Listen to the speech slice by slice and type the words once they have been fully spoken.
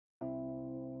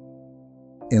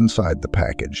Inside the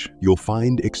package, you'll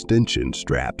find extension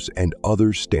straps and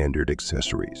other standard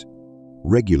accessories,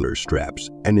 regular straps,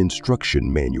 an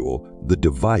instruction manual, the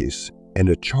device, and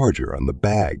a charger on the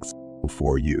bags.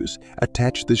 Before use,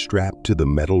 attach the strap to the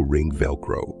metal ring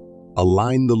Velcro.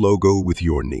 Align the logo with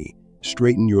your knee.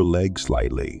 Straighten your leg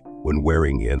slightly. When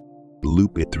wearing it,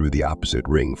 loop it through the opposite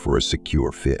ring for a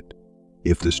secure fit.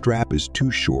 If the strap is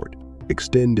too short,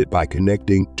 extend it by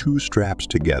connecting two straps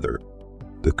together.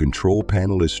 The control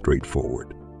panel is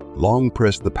straightforward. Long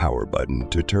press the power button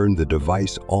to turn the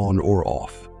device on or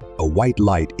off. A white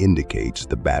light indicates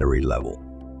the battery level.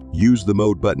 Use the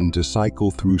mode button to cycle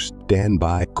through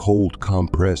standby, cold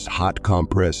compress, hot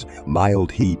compress,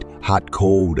 mild heat, hot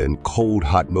cold, and cold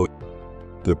hot mode.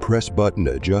 The press button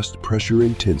adjusts pressure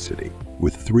intensity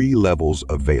with 3 levels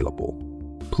available.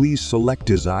 Please select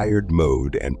desired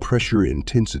mode and pressure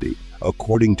intensity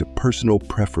according to personal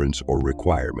preference or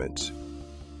requirements.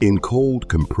 In cold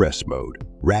compress mode,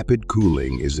 rapid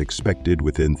cooling is expected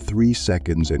within 3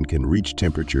 seconds and can reach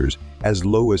temperatures as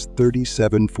low as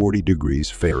 37-40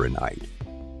 degrees Fahrenheit,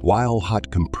 while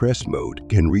hot compress mode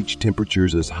can reach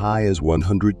temperatures as high as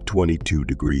 122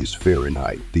 degrees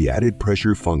Fahrenheit. The added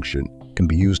pressure function can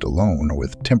be used alone or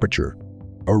with temperature.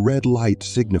 A red light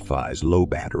signifies low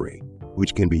battery,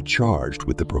 which can be charged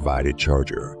with the provided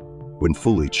charger. When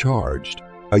fully charged,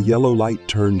 a yellow light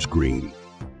turns green,